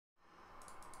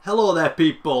Hello there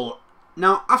people.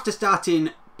 Now after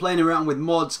starting playing around with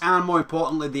mods and more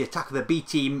importantly the Attack of the B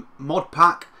Team mod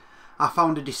pack, I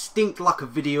found a distinct lack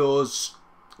of videos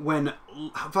when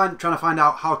trying to find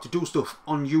out how to do stuff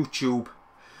on YouTube.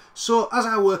 So as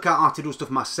I work out how to do stuff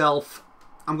myself,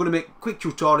 I'm going to make quick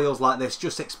tutorials like this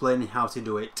just explaining how to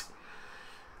do it.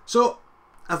 So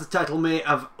as the title may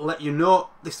have let you know,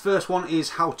 this first one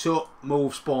is how to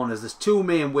move spawners. There's two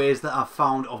main ways that I've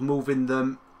found of moving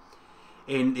them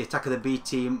in the Attack of the B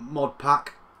Team mod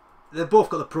pack. They've both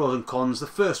got the pros and cons. The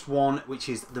first one, which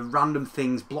is the random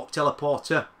things block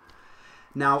teleporter.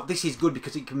 Now this is good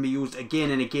because it can be used again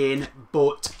and again,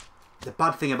 but the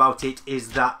bad thing about it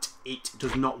is that it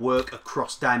does not work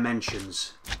across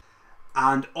dimensions.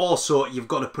 And also you've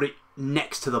got to put it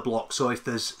next to the block, so if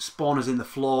there's spawners in the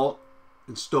floor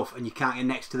and stuff and you can't get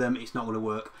next to them, it's not going to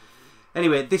work.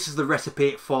 Anyway, this is the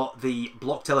recipe for the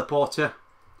block teleporter,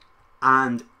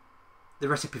 and the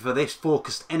recipe for this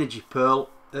focused ender pearl,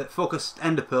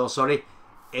 sorry,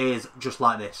 is just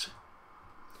like this.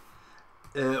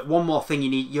 One more thing you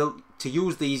need, to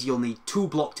use these you'll need 2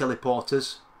 block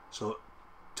teleporters, so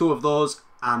 2 of those,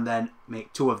 and then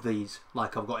make 2 of these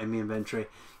like I've got in my inventory.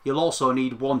 You'll also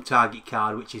need 1 target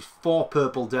card, which is 4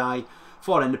 purple dye,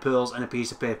 4 ender pearls and a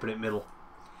piece of paper in the middle.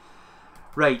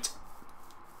 Right,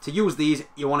 to use these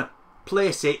you want to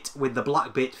place it with the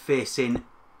black bit facing,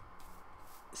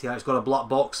 see how it's got a black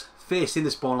box facing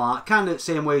the spawn like that, kind of the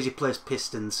same way as you place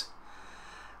pistons,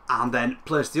 and then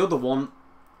place the other one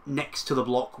next to the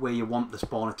block where you want the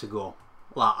spawner to go,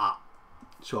 like that.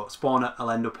 So spawner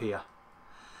will end up here,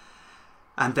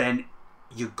 and then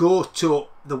you go to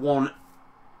the one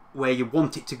where you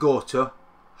want it to go to,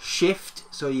 shift,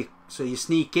 so you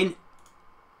sneak in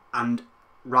and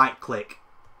right click,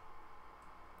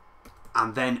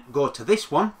 and then go to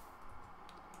this one,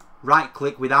 right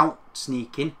click without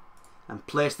sneaking and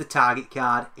place the target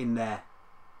card in there,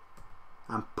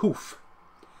 and poof.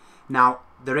 Now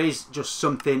there is just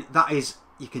something that is,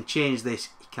 you can change this,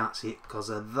 you can't see it because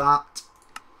of that,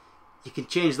 you can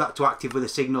change that to active with a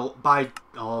signal by,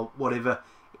 or whatever.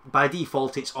 By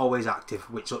default it's always active,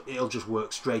 which it'll just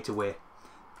work straight away.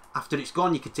 After it's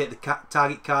gone you can take the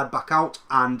target card back out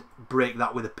and break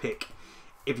that with a pick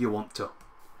if you want to.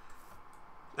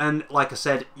 And like I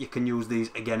said, you can use these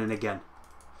again and again.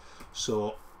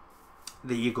 So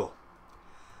there you go.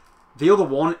 The other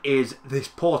one is this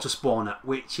Portaspawner,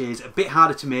 which is a bit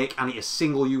harder to make and it is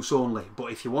single use only.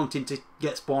 But if you're wanting to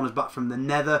get spawners back from the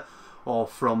nether or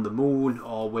from the moon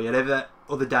or wherever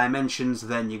other dimensions,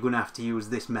 then you're going to have to use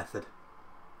this method.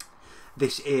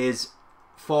 This is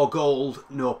 4 gold,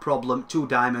 no problem, 2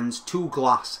 diamonds, 2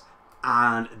 glass,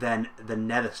 and then the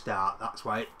nether star. That's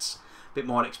why it's a bit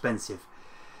more expensive.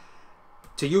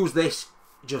 To use this,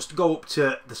 just go up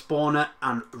to the spawner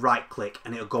and right click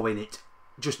and it'll go in it.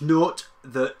 Just note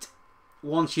that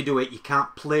once you do it, you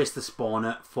can't place the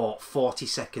spawner for 40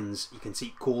 seconds. You can see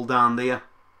it cool down there.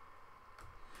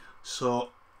 So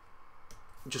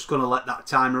just going to let that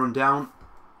timer run down.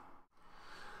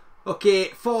 Okay,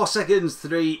 4 seconds,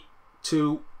 3,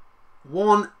 2,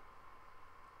 1,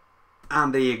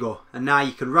 and there you go. And now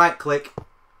you can right click,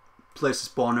 place the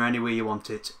spawner anywhere you want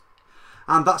it.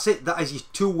 And that's it. That is your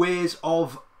 2 ways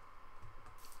of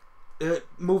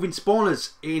moving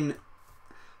spawners in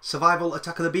Survival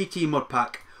Attack of the B Team mod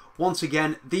pack. Once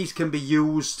again, these can be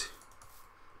used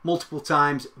multiple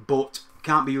times but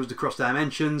can't be used across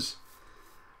dimensions,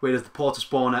 whereas the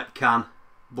Portaspawner can,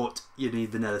 but you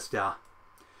need the nether star.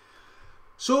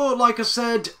 So like I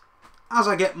said, as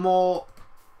I get more,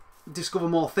 discover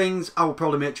more things, I will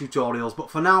probably make tutorials, but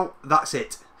for now that's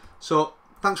it. So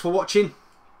thanks for watching.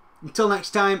 Until next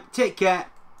time, take care,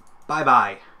 bye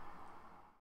bye.